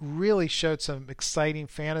Franklin really showed some exciting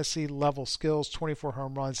fantasy level skills, 24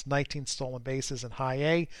 home runs, 19 stolen bases in high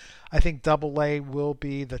A. I think double A will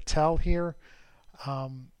be the tell here.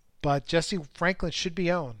 But Jesse Franklin should be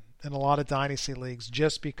owned in a lot of dynasty leagues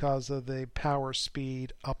just because of the power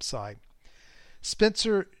speed upside.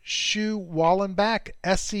 Spencer Schwellenbach,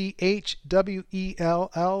 Schwellenbach.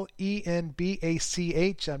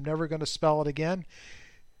 I'm never going to spell it again.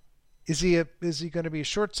 Is he going to be a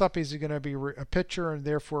shortstop? Is he going to be a pitcher and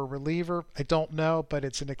therefore a reliever? I don't know, but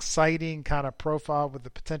it's an exciting kind of profile with a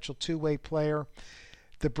potential two-way player.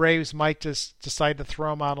 The Braves might just decide to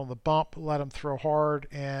throw him out on the bump, let him throw hard,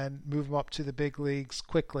 and move him up to the big leagues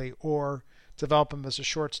quickly, or develop him as a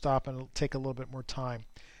shortstop, and it'll take a little bit more time.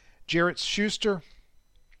 Jarrett Schuster,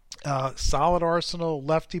 solid arsenal,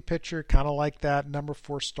 lefty pitcher, kind of like that number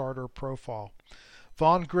 4 starter profile.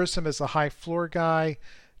 Vaughn Grissom is a high floor guy.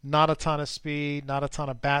 Not a ton of speed, not a ton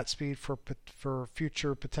of bat speed for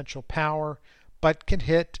future potential power, but can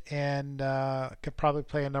hit and could probably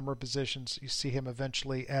play a number of positions. You see him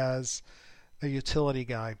eventually as a utility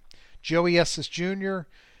guy. Joey Estes Jr.,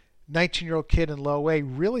 19-year-old kid in low A,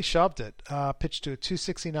 really shoved it. Pitched to a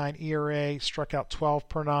 2.69 ERA, struck out 12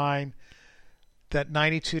 per 9. That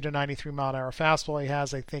 92 to 93 mile an hour fastball he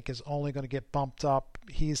has, I think, is only going to get bumped up.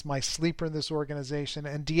 He's my sleeper in this organization.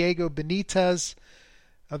 And Diego Benitez,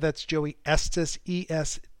 that's Joey Estes,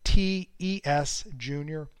 Estes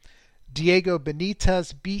Jr. Diego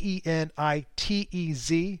Benitez,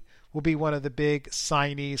 Benitez, will be one of the big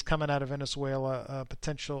signees coming out of Venezuela, a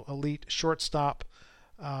potential elite shortstop.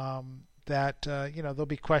 There'll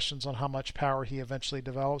be questions on how much power he eventually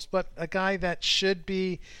develops, but a guy that should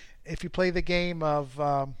be, if you play the game of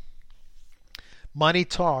money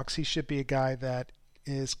talks, he should be a guy that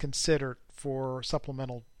is considered for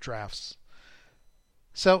supplemental drafts.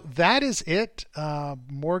 So that is it.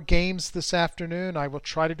 More games this afternoon. I will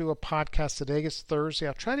try to do a podcast today. It's Thursday.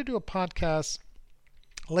 I'll try to do a podcast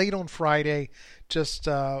late on Friday, just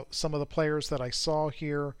some of the players that I saw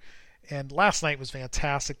here. And last night was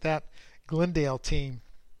fantastic. That Glendale team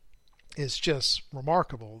is just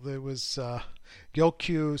remarkable. There was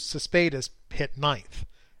Yoelqui Cespedes hit 9th,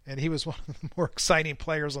 and he was one of the more exciting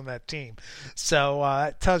players on that team. So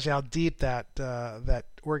it tells you how deep that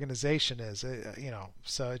organization is,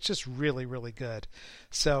 so it's just really, really good.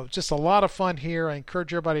 So just a lot of fun here. I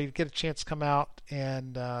encourage everybody to get a chance to come out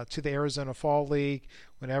and to the Arizona Fall League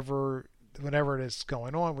whenever it is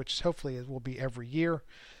going on, which hopefully it will be every year.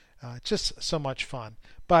 Just so much fun.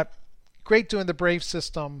 But great doing the Brave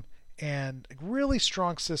system, and a really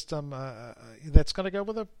strong system that's going to go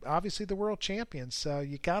with obviously the world champions. So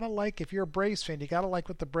you got to like, if you're a Braves fan, you got to like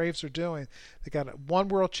what the Braves are doing. They got one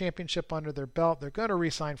world championship under their belt. They're going to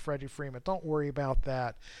re-sign Freddie Freeman. Don't worry about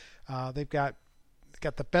that. They've got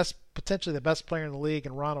got potentially the best player in the league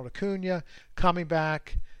in Ronald Acuna coming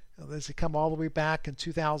back. Does he come all the way back in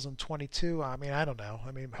 2022? I mean, I don't know.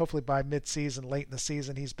 I mean, hopefully by mid-season, late in the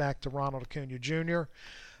season, he's back to Ronald Acuna Jr.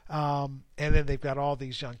 And then they've got all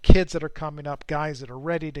these young kids that are coming up, guys that are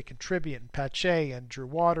ready to contribute, and Pache and Drew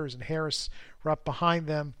Waters and Harris are up behind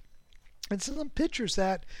them. And some pitchers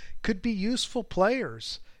that could be useful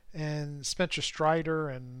players, and Spencer Strider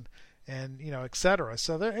and et cetera.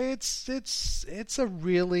 So it's a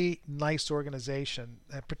really nice organization,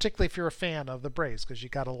 particularly if you're a fan of the Braves, because you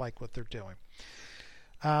got to like what they're doing.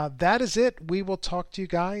 That is it. We will talk to you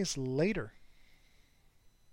guys later.